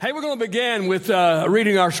Hey, we're going to begin with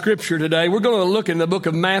reading our scripture today. We're going to look in the book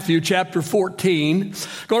of Matthew, chapter 14.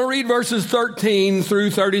 Going to read verses 13 through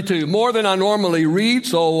 32. More than I normally read,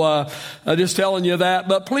 so I'm just telling you that.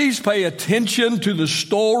 But please pay attention to the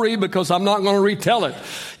story because I'm not going to retell it.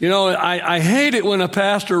 You know, I hate it when a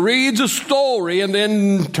pastor reads a story and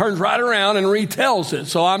then turns right around and retells it.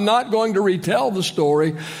 So I'm not going to retell the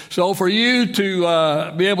story. So for you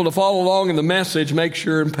to be able to follow along in the message, make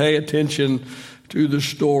sure and pay attention to the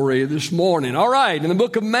story this morning. All right, in the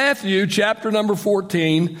book of Matthew, chapter number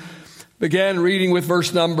 14, began reading with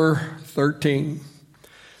verse number 13. The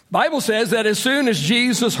Bible says that as soon as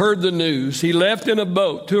Jesus heard the news, he left in a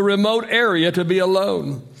boat to a remote area to be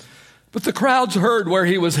alone. But the crowds heard where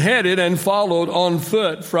he was headed and followed on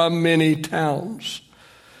foot from many towns.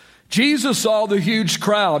 Jesus saw the huge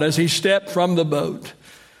crowd as he stepped from the boat,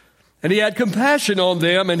 and he had compassion on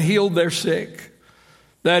them and healed their sick.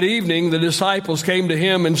 That evening, the disciples came to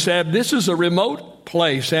him and said, "This is a remote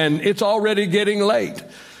place and it's already getting late.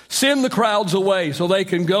 Send the crowds away so they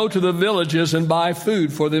can go to the villages and buy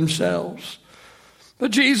food for themselves."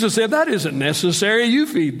 But Jesus said, "That isn't necessary. You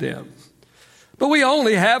feed them." "But we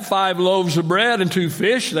only have 5 loaves of bread and 2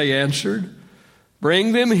 fish, they answered.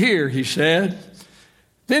 "Bring them here," he said.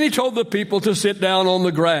 Then he told the people to sit down on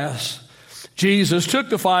the grass. Jesus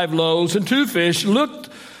took the 5 loaves and 2 fish, looked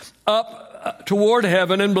up toward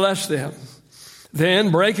heaven and blessed them. Then,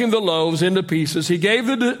 breaking the loaves into pieces, he gave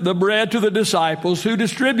the bread to the disciples, who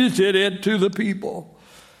distributed it to the people.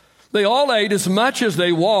 They all ate as much as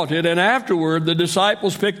they wanted, and afterward the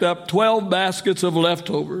disciples picked up 12 baskets of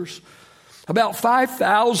leftovers. About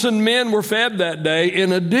 5,000 men were fed that day,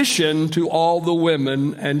 in addition to all the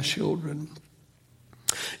women and children.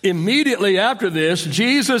 Immediately after this,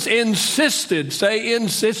 Jesus insisted, say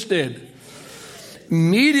insisted.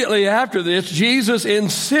 Immediately after this, Jesus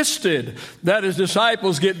insisted that his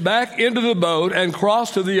disciples get back into the boat and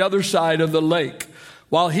cross to the other side of the lake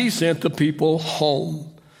while he sent the people home.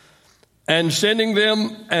 And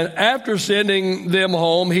after sending them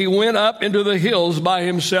home, he went up into the hills by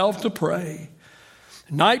himself to pray.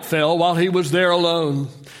 Night fell while he was there alone.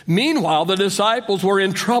 Meanwhile, the disciples were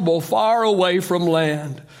in trouble far away from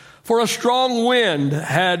land, for a strong wind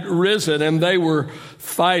had risen and they were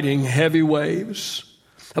fighting heavy waves.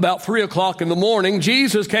 About 3 o'clock in the morning,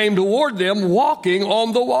 Jesus came toward them walking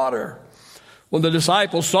on the water. When the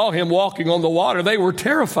disciples saw him walking on the water, they were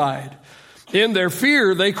terrified. In their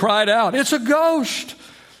fear, they cried out, "It's a ghost!"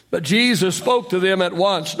 But Jesus spoke to them at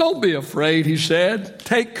once. "Don't be afraid," he said.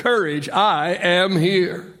 "Take courage, I am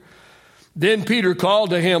here." Then Peter called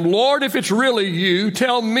to him, "Lord, if it's really you,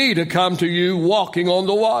 tell me to come to you walking on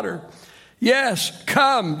the water." "Yes,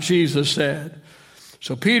 come," Jesus said.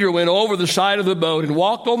 So Peter went over the side of the boat and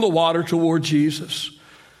walked on the water toward Jesus.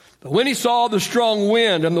 But when he saw the strong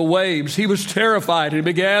wind and the waves, he was terrified and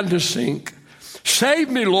began to sink. "Save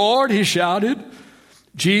me, Lord," he shouted.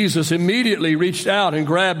 Jesus immediately reached out and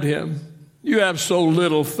grabbed him. "You have so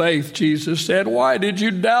little faith," Jesus said. "Why did you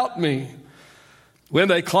doubt me?" When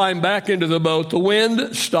they climbed back into the boat, the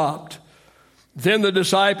wind stopped. Then the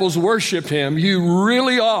disciples worshiped him. "You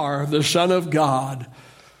really are the Son of God,"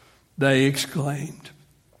 they exclaimed.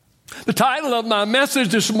 The title of my message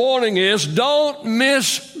this morning is, "Don't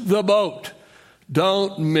Miss the Boat."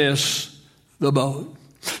 Don't miss the boat.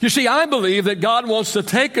 You see, I believe that God wants to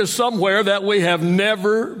take us somewhere that we have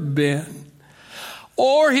never been.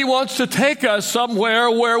 Or he wants to take us somewhere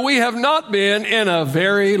where we have not been in a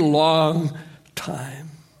very long time.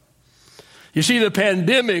 You see, the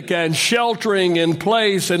pandemic and sheltering in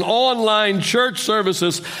place and online church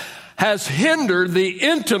services has hindered the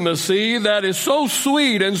intimacy that is so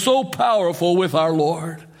sweet and so powerful with our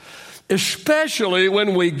Lord, especially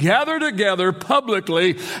when we gather together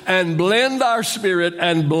publicly and blend our spirit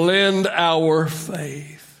and blend our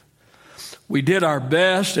faith. We did our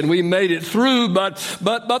best and we made it through, but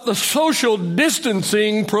the social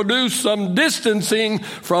distancing produced some distancing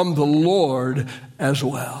from the Lord as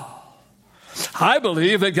well. I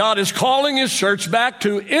believe that God is calling his church back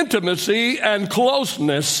to intimacy and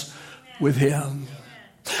closeness with him.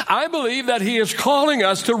 I believe that he is calling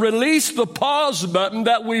us to release the pause button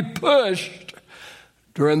that we pushed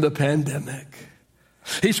during the pandemic.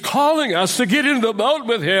 He's calling us to get into the boat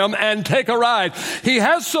with him and take a ride. He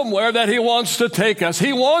has somewhere that he wants to take us.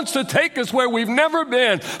 He wants to take us where we've never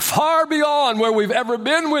been, far beyond where we've ever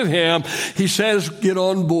been with him. He says, "Get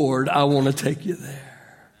on board. I want to take you there."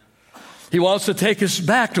 He wants to take us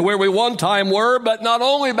back to where we one time were, but not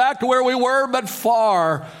only back to where we were, but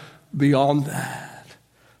far beyond that.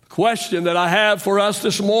 The question that I have for us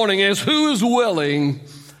this morning is, who is willing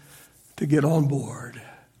to get on board?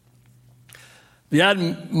 The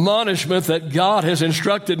admonishment that God has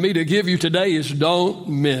instructed me to give you today is don't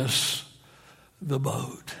miss the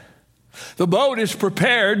boat. The boat is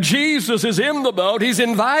prepared. Jesus is in the boat. He's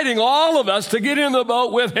inviting all of us to get in the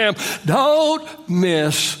boat with him. Don't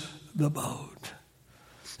miss the boat.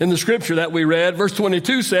 In the scripture that we read, verse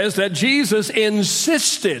 22 says that Jesus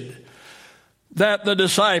insisted that the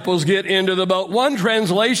disciples get into the boat. One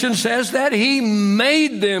translation says that he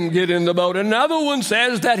made them get in the boat. Another one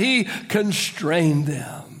says that he constrained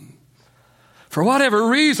them. For whatever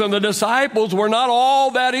reason, the disciples were not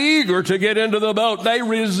all that eager to get into the boat. They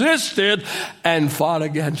resisted and fought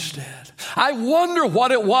against it. I wonder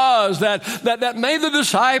what it was that made the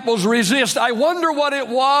disciples resist. I wonder what it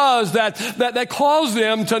was that caused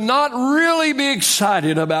them to not really be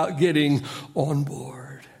excited about getting on board.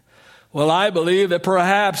 Well, I believe that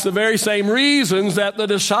perhaps the very same reasons that the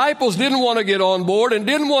disciples didn't want to get on board and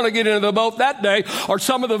didn't want to get into the boat that day are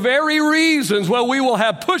some of the very reasons, well, we will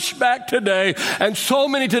have pushback today, and so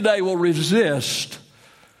many today will resist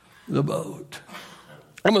the boat.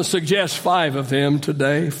 I'm going to suggest 5 of them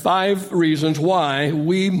today, 5 reasons why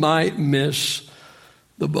we might miss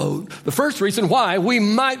the boat. The first reason why we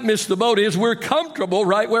might miss the boat is we're comfortable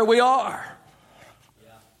right where we are.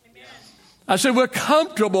 I said, we're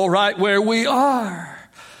comfortable right where we are.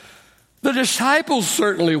 The disciples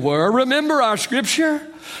certainly were. Remember our scripture?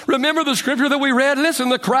 Remember the scripture that we read? Listen,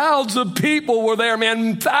 the crowds of people were there,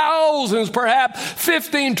 man. Thousands, perhaps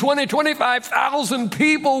 15, 20, 25,000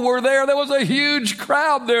 people were there. There was a huge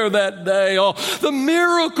crowd there that day. Oh, the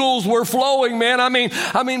miracles were flowing, man. I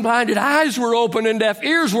mean, blinded eyes were open and deaf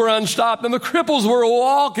ears were unstopped and the cripples were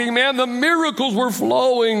walking, man. The miracles were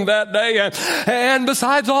flowing that day. And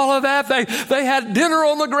besides all of that, they had dinner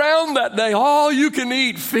on the ground that day. All you can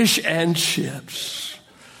eat, fish and chips.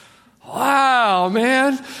 Wow,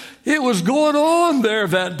 man, it was going on there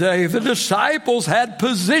that day. The disciples had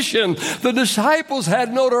position. The disciples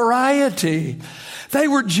had notoriety. They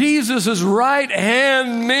were Jesus'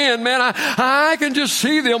 right-hand men. Man, I can just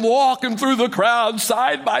see them walking through the crowd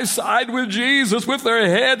side by side with Jesus with their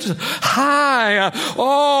heads high.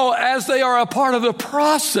 Oh, as they are a part of the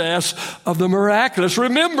process of the miraculous.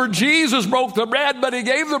 Remember, Jesus broke the bread, but he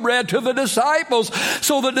gave the bread to the disciples.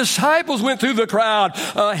 So the disciples went through the crowd,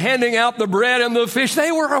 handing out the bread and the fish.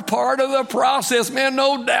 They were a part of the process. Man,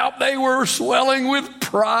 no doubt they were swelling with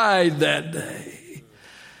pride that day.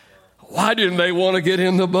 Why didn't they want to get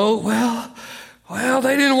in the boat? Well,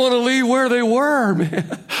 they didn't want to leave where they were,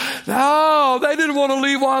 man. No, they didn't want to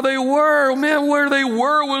leave while they were. Man, where they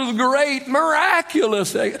were was great,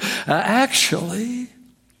 miraculous, actually.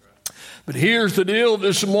 But here's the deal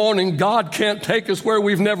this morning. God can't take us where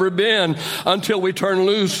we've never been until we turn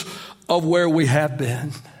loose of where we have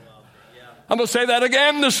been. I'm going to say that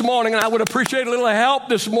again this morning, and I would appreciate a little help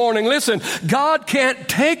this morning. Listen, God can't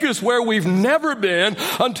take us where we've never been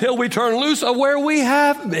until we turn loose of where we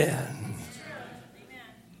have been.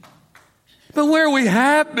 But where we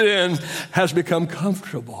have been has become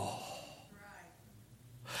comfortable.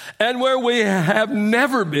 And where we have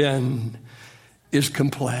never been is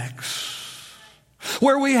complex.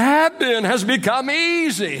 Where we have been has become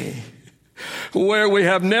easy. Where we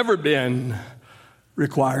have never been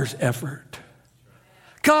requires effort.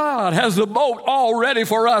 God has the boat all ready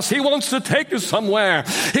for us. He wants to take us somewhere.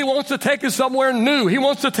 He wants to take us somewhere new. He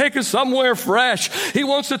wants to take us somewhere fresh. He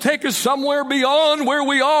wants to take us somewhere beyond where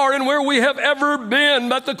we are and where we have ever been.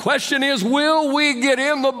 But the question is, will we get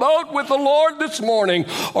in the boat with the Lord this morning,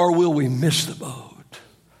 or will we miss the boat?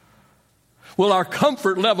 Will our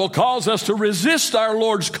comfort level cause us to resist our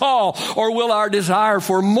Lord's call, or will our desire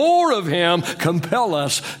for more of Him compel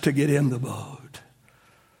us to get in the boat?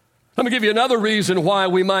 Let me give you another reason why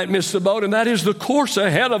we might miss the boat, and that is the course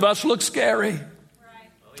ahead of us looks scary.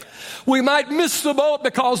 We might miss the boat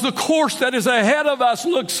because the course that is ahead of us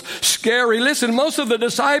looks scary. Listen, most of the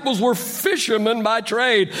disciples were fishermen by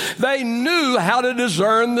trade. They knew how to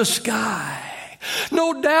discern the sky.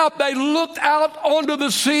 No doubt they looked out onto the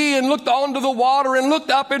sea and looked onto the water and looked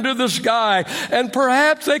up into the sky, and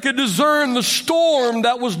perhaps they could discern the storm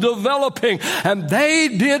that was developing, and they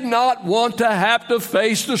did not want to have to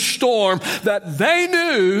face the storm that they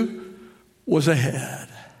knew was ahead.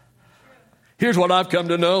 Here's what I've come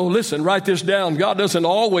to know. Listen, write this down. God doesn't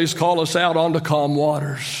always call us out onto calm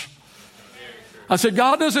waters. I said,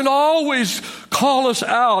 God doesn't always call us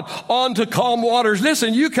out onto calm waters.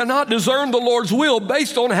 Listen, you cannot discern the Lord's will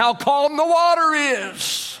based on how calm the water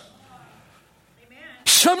is. Amen.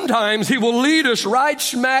 Sometimes He will lead us right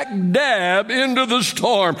smack dab into the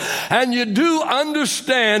storm. And you do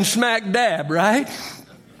understand smack dab, right?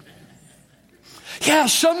 Yeah,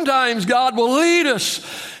 sometimes God will lead us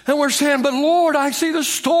And we're saying, but Lord, I see the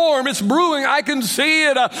storm. It's brewing. I can see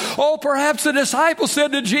it. Perhaps the disciples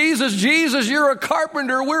said to Jesus, Jesus, you're a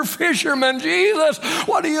carpenter. We're fishermen. Jesus,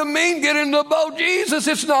 what do you mean get in the boat? Jesus,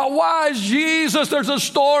 it's not wise. Jesus, there's a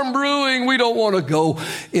storm brewing. We don't want to go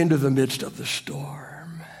into the midst of the storm.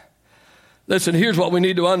 Listen, here's what we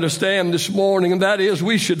need to understand this morning, and that is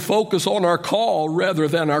we should focus on our call rather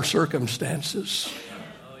than our circumstances.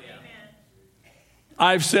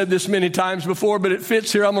 I've said this many times before, but it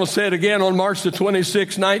fits here. I'm going to say it again. On March the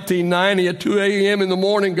 26th, 1990, at 2 a.m. in the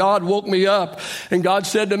morning, God woke me up, and God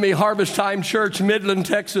said to me, Harvest Time Church, Midland,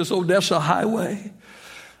 Texas, Odessa Highway.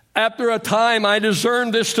 After a time, I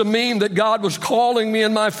discerned this to mean that God was calling me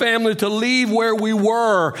and my family to leave where we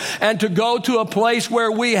were and to go to a place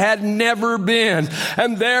where we had never been.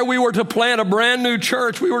 And there we were to plant a brand new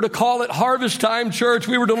church. We were to call it Harvest Time Church.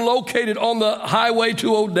 We were to locate it on the highway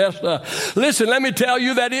to Odessa. Listen, let me tell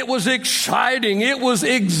you that it was exciting. It was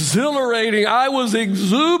exhilarating. I was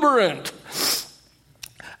exuberant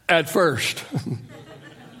at first.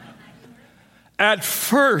 At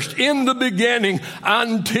first, in the beginning,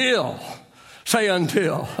 until. Say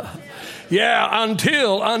until. Yeah,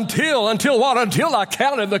 until what? Until I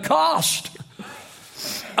counted the cost.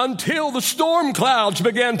 Until the storm clouds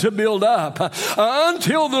began to build up.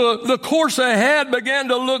 Until the course ahead began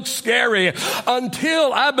to look scary.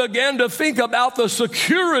 Until I began to think about the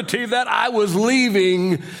security that I was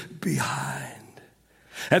leaving behind.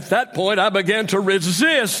 At that point, I began to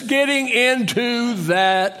resist getting into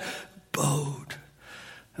that boat.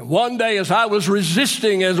 And one day as I was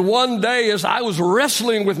resisting, one day as I was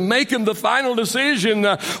wrestling with making the final decision,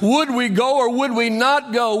 would we go or would we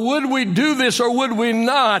not go? Would we do this or would we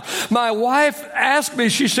not? My wife asked me,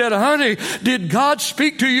 she said, honey, did God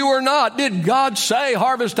speak to you or not? Did God say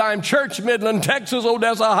Harvest Time Church, Midland, Texas,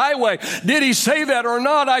 Odessa Highway? Did he say that or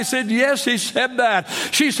not? I said, yes, he said that.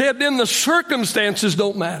 She said, then the circumstances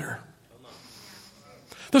don't matter.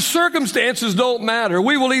 The circumstances don't matter.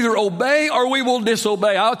 We will either obey or we will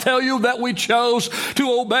disobey. I'll tell you that we chose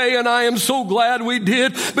to obey, and I am so glad we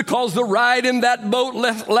did, because the ride in that boat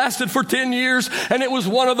lasted for 10 years, and it was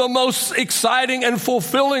one of the most exciting and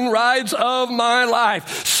fulfilling rides of my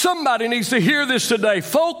life. Somebody needs to hear this today.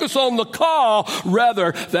 Focus on the call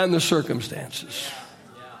rather than the circumstances.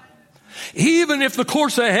 Even if the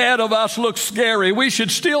course ahead of us looks scary, we should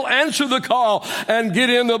still answer the call and get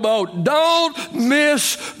in the boat. Don't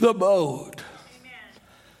miss the boat. Amen.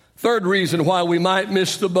 Third reason why we might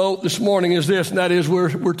miss the boat this morning is this, and that is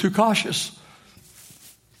we're too cautious.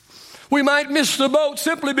 We might miss the boat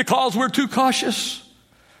simply because we're too cautious.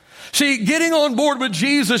 See, getting on board with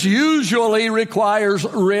Jesus usually requires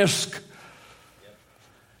risk.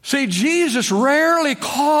 See, Jesus rarely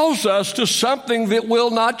calls us to something that will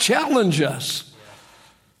not challenge us.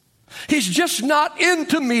 He's just not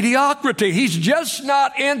into mediocrity. He's just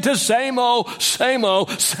not into same old,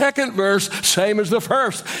 second verse, same as the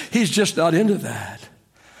first. He's just not into that.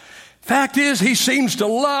 Fact is, he seems to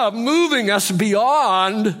love moving us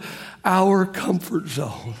beyond our comfort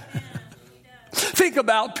zone. Think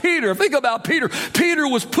about Peter. Peter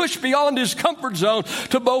was pushed beyond his comfort zone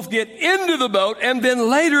to both get into the boat and then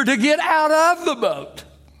later to get out of the boat.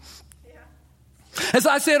 As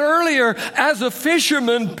I said earlier, as a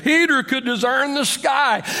fisherman, Peter could discern the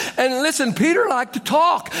sky. And listen, Peter liked to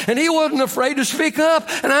talk, and he wasn't afraid to speak up.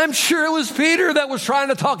 And I'm sure it was Peter that was trying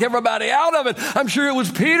to talk everybody out of it. I'm sure it was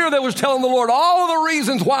Peter that was telling the Lord all of the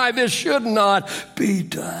reasons why this should not be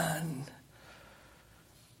done.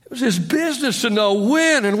 It was his business to know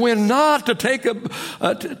when and when not to take a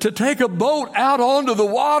boat out onto the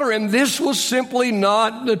water, and this was simply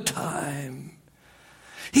not the time.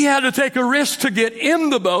 He had to take a risk to get in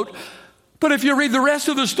the boat. But if you read the rest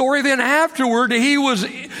of the story, then afterward,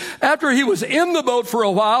 after he was in the boat for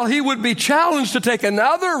a while, he would be challenged to take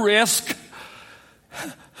another risk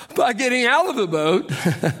by getting out of the boat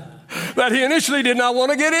that he initially did not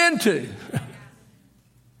want to get into.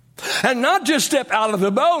 And not just step out of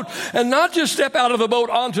the boat,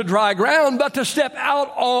 onto dry ground, but to step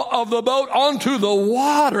out of the boat onto the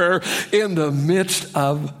water in the midst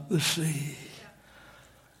of the sea.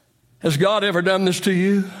 Has God ever done this to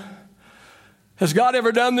you? Has God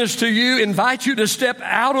ever done this to you? Invite you to step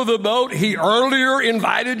out of the boat He earlier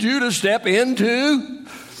invited you to step into?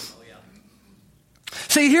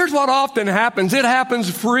 See, here's what often happens. It happens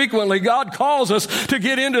frequently. God calls us to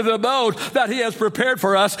get into the boat that He has prepared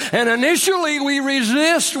for us. And initially we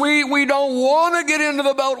resist. We don't want to get into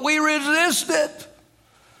the boat. We resist it.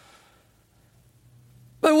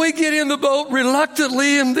 But we get in the boat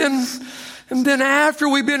reluctantly, and then after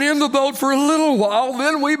we've been in the boat for a little while,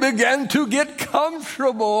 then we begin to get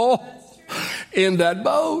comfortable in that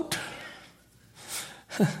boat.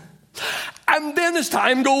 And then as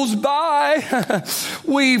time goes by,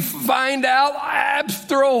 we find out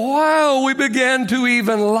after a while we began to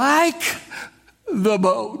even like the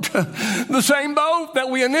boat. The same boat that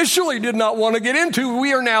we initially did not want to get into,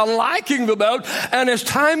 we are now liking the boat. And as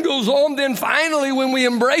time goes on, then finally when we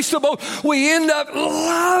embrace the boat, we end up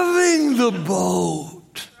loving the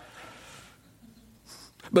boat.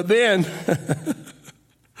 But then,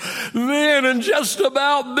 and just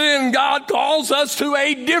about then, God calls us to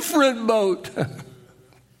a different boat.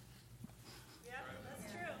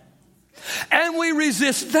 And we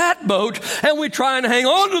resist that boat, and we try and hang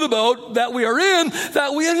on to the boat that we are in,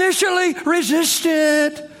 that we initially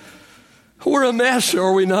resisted. We're a mess,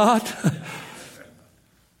 are we not?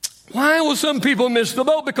 Why will some people miss the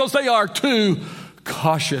boat? Because they are too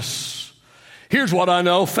cautious. Here's what I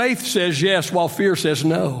know. Faith says yes while fear says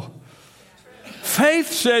no. Faith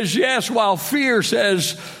says yes while fear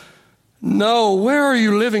says no. Where are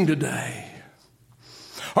you living today?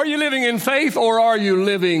 Are you living in faith or are you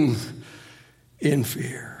living in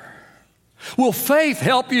fear? Will faith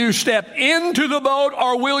help you step into the boat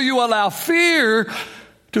or will you allow fear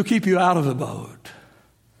to keep you out of the boat?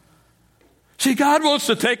 See, God wants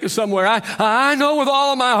to take us somewhere. I know with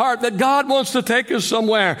all of my heart that God wants to take us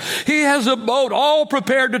somewhere. He has a boat all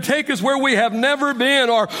prepared to take us where we have never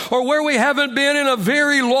been or where we haven't been in a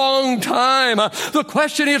very long time. The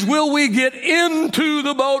question is, will we get into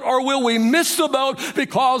the boat or will we miss the boat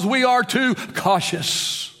because we are too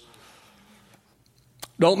cautious?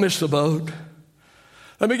 Don't miss the boat.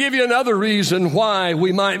 Let me give you another reason why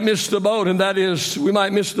we might miss the boat, and that is we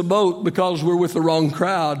might miss the boat because we're with the wrong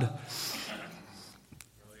crowd.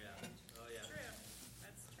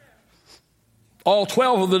 All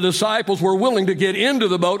 12 of the disciples were willing to get into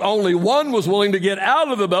the boat. Only one was willing to get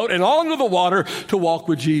out of the boat and onto the water to walk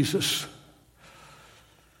with Jesus.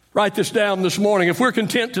 Write this down this morning. If we're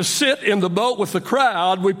content to sit in the boat with the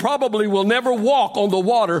crowd, we probably will never walk on the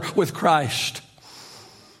water with Christ.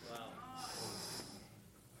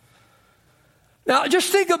 Now,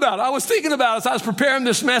 just think about it. I was thinking about it as I was preparing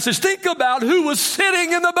this message. Think about who was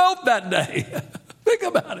sitting in the boat that day. Think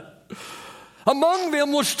about it. Among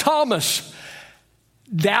them was Thomas.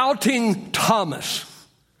 Doubting Thomas.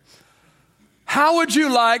 How would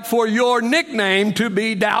you like for your nickname to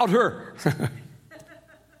be Doubter?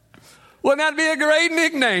 Wouldn't that be a great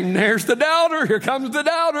nickname? There's the doubter. Here comes the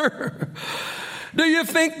doubter. Do you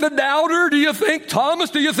think the doubter, do you think Thomas,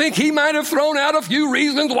 do you think he might have thrown out a few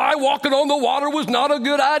reasons why walking on the water was not a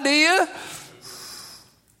good idea?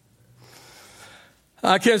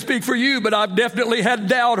 I can't speak for you, but I've definitely had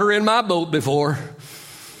doubter in my boat before.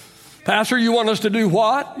 Pastor, you want us to do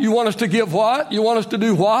what? You want us to give what? You want us to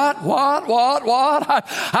do what? What?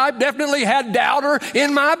 I've definitely had doubter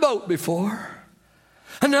in my boat before.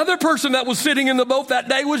 Another person that was sitting in the boat that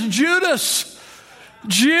day was Judas.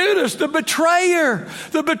 Judas, the betrayer.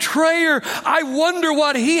 I wonder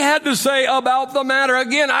what he had to say about the matter.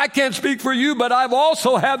 Again, I can't speak for you, but I've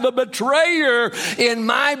also had the betrayer in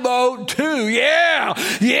my boat too. Yeah,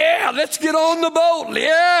 let's get on the boat.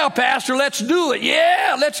 Yeah, Pastor, let's do it.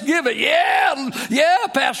 Yeah, let's give it. Yeah,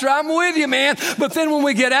 Pastor, I'm with you, man. But then when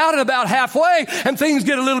we get out at about halfway and things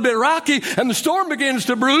get a little bit rocky and the storm begins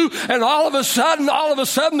to brew and all of a sudden,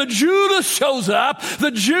 the Judas shows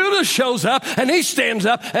up and he stands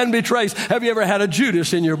up and betrays. Have you ever had a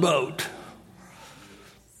Judas in your boat?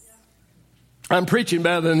 I'm preaching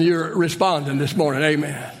better than you're responding this morning.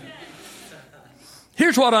 Amen.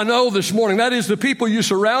 Here's what I know this morning. That is, the people you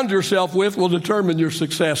surround yourself with will determine your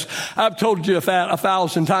success. I've told you that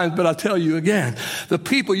 1,000 times, but I'll tell you again. The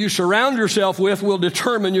people you surround yourself with will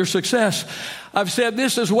determine your success. I've said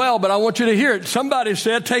this as well, but I want you to hear it. Somebody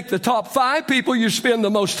said, take the top 5 people you spend the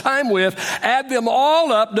most time with, add them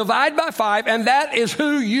all up, divide by 5, and that is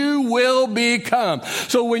who you will become.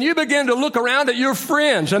 So when you begin to look around at your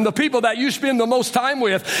friends and the people that you spend the most time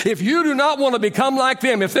with, if you do not want to become like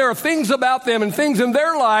them, if there are things about them and things in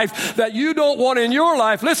their life that you don't want in your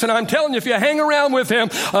life, listen, I'm telling you, if you hang around with them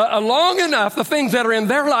long enough, the things that are in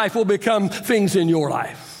their life will become things in your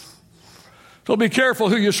life. So be careful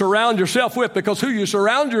who you surround yourself with, because who you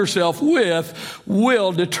surround yourself with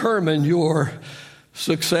will determine your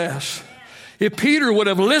success. If Peter would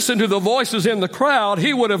have listened to the voices in the crowd,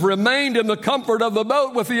 he would have remained in the comfort of the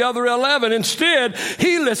boat with the other 11. Instead,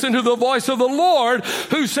 he listened to the voice of the Lord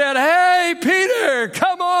who said, hey, Peter,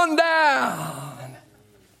 come on down.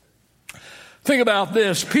 Think about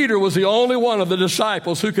this. Peter was the only one of the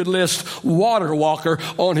disciples who could list water walker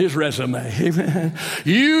on his resume. Amen.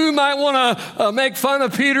 You might want to make fun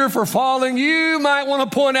of Peter for falling. You might want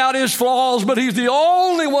to point out his flaws, but he's the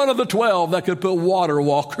only one of the 12 that could put water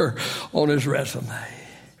walker on his resume.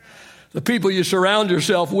 The people you surround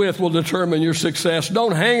yourself with will determine your success.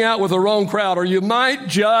 Don't hang out with the wrong crowd or you might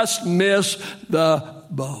just miss the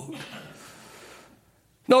boat.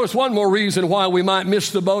 Notice one more reason why we might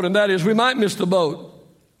miss the boat, and that is we might miss the boat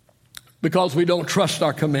because we don't trust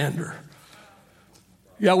our commander.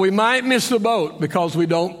 Yeah, we might miss the boat because we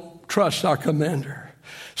don't trust our commander.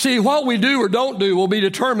 See, what we do or don't do will be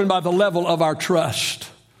determined by the level of our trust.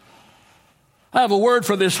 I have a word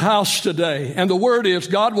for this house today, and the word is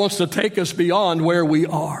God wants to take us beyond where we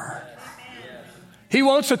are. He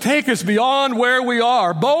wants to take us beyond where we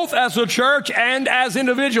are, both as a church and as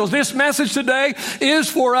individuals. This message today is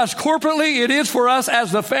for us corporately. It is for us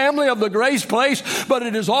as the family of the Grace Place, but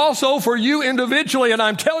it is also for you individually. And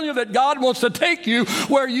I'm telling you that God wants to take you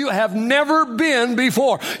where you have never been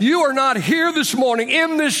before. You are not here this morning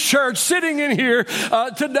in this church, sitting in here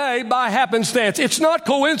today by happenstance. It's not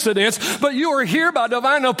coincidence, but you are here by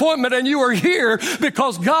divine appointment, and you are here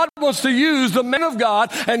because God wants to use the men of God,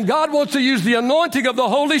 and God wants to use the anointing of the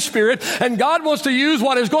Holy Spirit, and God wants to use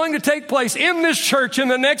what is going to take place in this church in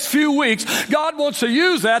the next few weeks. God wants to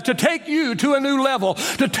use that to take you to a new level,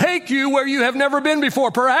 to take you where you have never been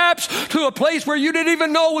before, perhaps to a place where you didn't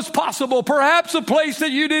even know was possible, perhaps a place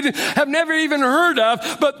that you have never even heard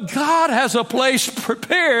of, but God has a place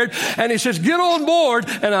prepared, and He says, get on board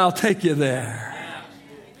and I'll take you there.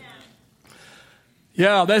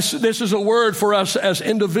 Yeah, this is a word for us as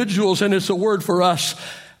individuals, and it's a word for us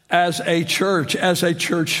as a church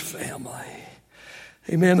family.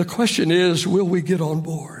 Amen. The question is, will we get on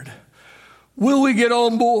board? Will we get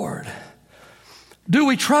on board? Do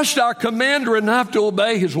we trust our commander enough to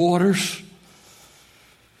obey his orders?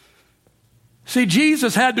 See,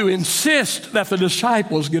 Jesus had to insist that the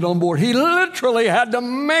disciples get on board. He literally had to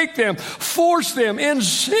make them, force them,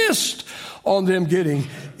 insist on them getting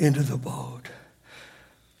into the boat.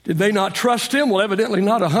 Did they not trust him? Well, evidently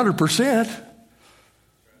not 100%.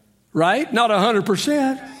 Right? Not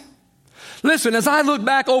 100%. Listen, as I look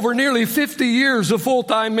back over nearly 50 years of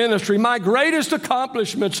full-time ministry, my greatest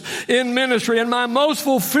accomplishments in ministry and my most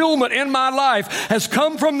fulfillment in my life has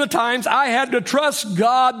come from the times I had to trust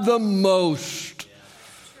God the most.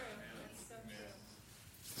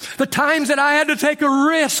 The times that I had to take a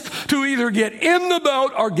risk to either get in the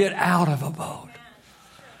boat or get out of a boat.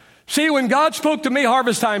 See, when God spoke to me,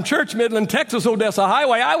 Harvest Time Church, Midland, Texas, Odessa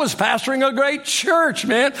Highway, I was pastoring a great church,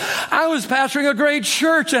 man. I was pastoring a great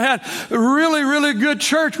church that had a really, really good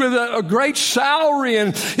church with a great salary,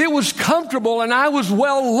 and it was comfortable, and I was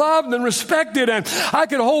well loved and respected, and I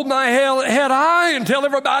could hold my head high and tell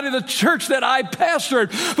everybody the church that I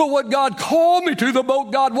pastored. But what God called me to, the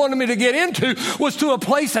boat God wanted me to get into, was to a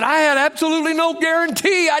place that I had absolutely no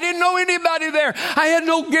guarantee. I didn't know anybody there. I had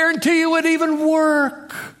no guarantee it would even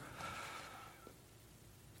work.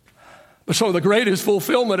 So the greatest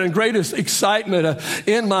fulfillment and greatest excitement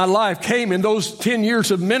in my life came in those 10 years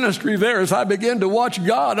of ministry there as I began to watch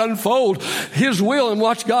God unfold His will and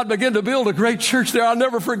watch God begin to build a great church there. I'll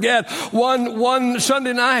never forget one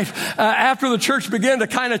Sunday night after the church began to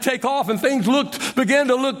kind of take off and things began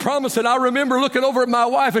to look promising. I remember looking over at my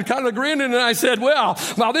wife and kind of grinning, and I said, well,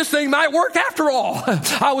 this thing might work after all.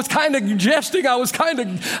 I was kind of jesting. I was kind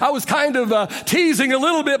of teasing a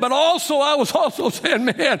little bit, but I was also saying,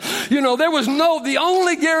 man, there was the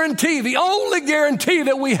only guarantee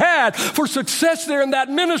that we had for success there in that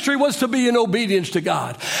ministry was to be in obedience to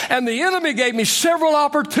God. And the enemy gave me several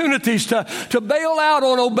opportunities to bail out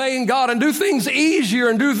on obeying God and do things easier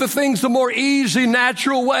and do the things the more easy,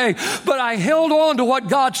 natural way. But I held on to what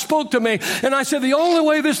God spoke to me. And I said, the only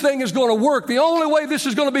way this thing is going to work, the only way this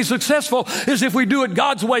is going to be successful is if we do it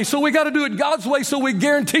God's way. So we got to do it God's way so we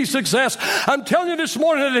guarantee success. I'm telling you this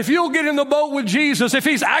morning that if you'll get in the boat with Jesus, if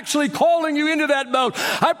He's actually calling you into that boat,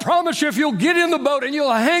 I promise you, if you'll get in the boat and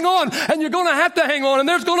you'll hang on, and you're going to have to hang on, and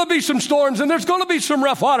there's going to be some storms, and there's going to be some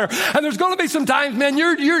rough water, and there's going to be some times, man,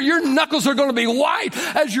 your knuckles are going to be white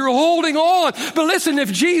as you're holding on. But listen,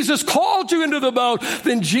 if Jesus called you into the boat,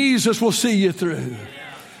 then Jesus will see you through.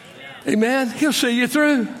 Amen. He'll see you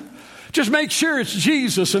through. Just make sure it's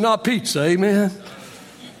Jesus and not pizza. Amen.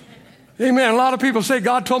 Amen. A lot of people say,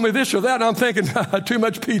 God told me this or that, and I'm thinking, too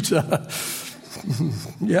much pizza.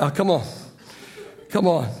 Yeah, come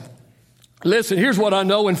on. Listen, here's what I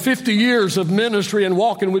know. In 50 years of ministry and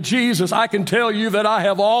walking with Jesus, I can tell you that I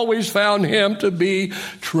have always found Him to be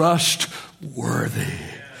trustworthy.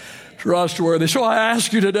 trustworthy. So I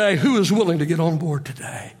ask you today, who is willing to get on board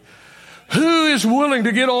today? Who is willing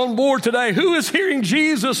to get on board today? Who is hearing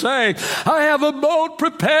Jesus say, I have a boat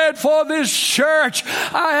prepared for this church.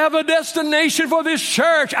 I have a destination for this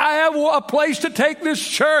church. I have a place to take this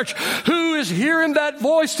church. Who is hearing that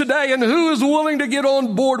voice today, and who is willing to get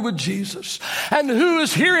on board with Jesus? And who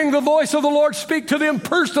is hearing the voice of the Lord speak to them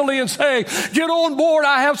personally and say, get on board.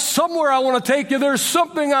 I have somewhere I want to take you. There's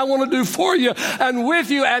something I want to do for you and with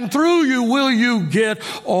you and through you. Will you get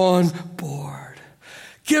on board?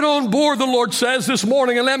 Get on board, the Lord says this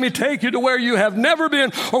morning, and let me take you to where you have never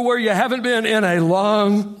been or where you haven't been in a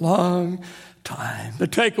long, long time. The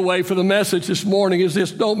takeaway for the message this morning is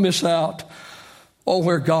this: don't miss out on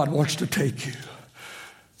where God wants to take you.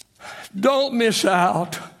 Don't miss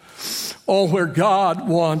out on where God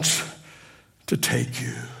wants to take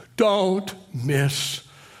you. Don't miss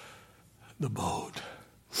the boat.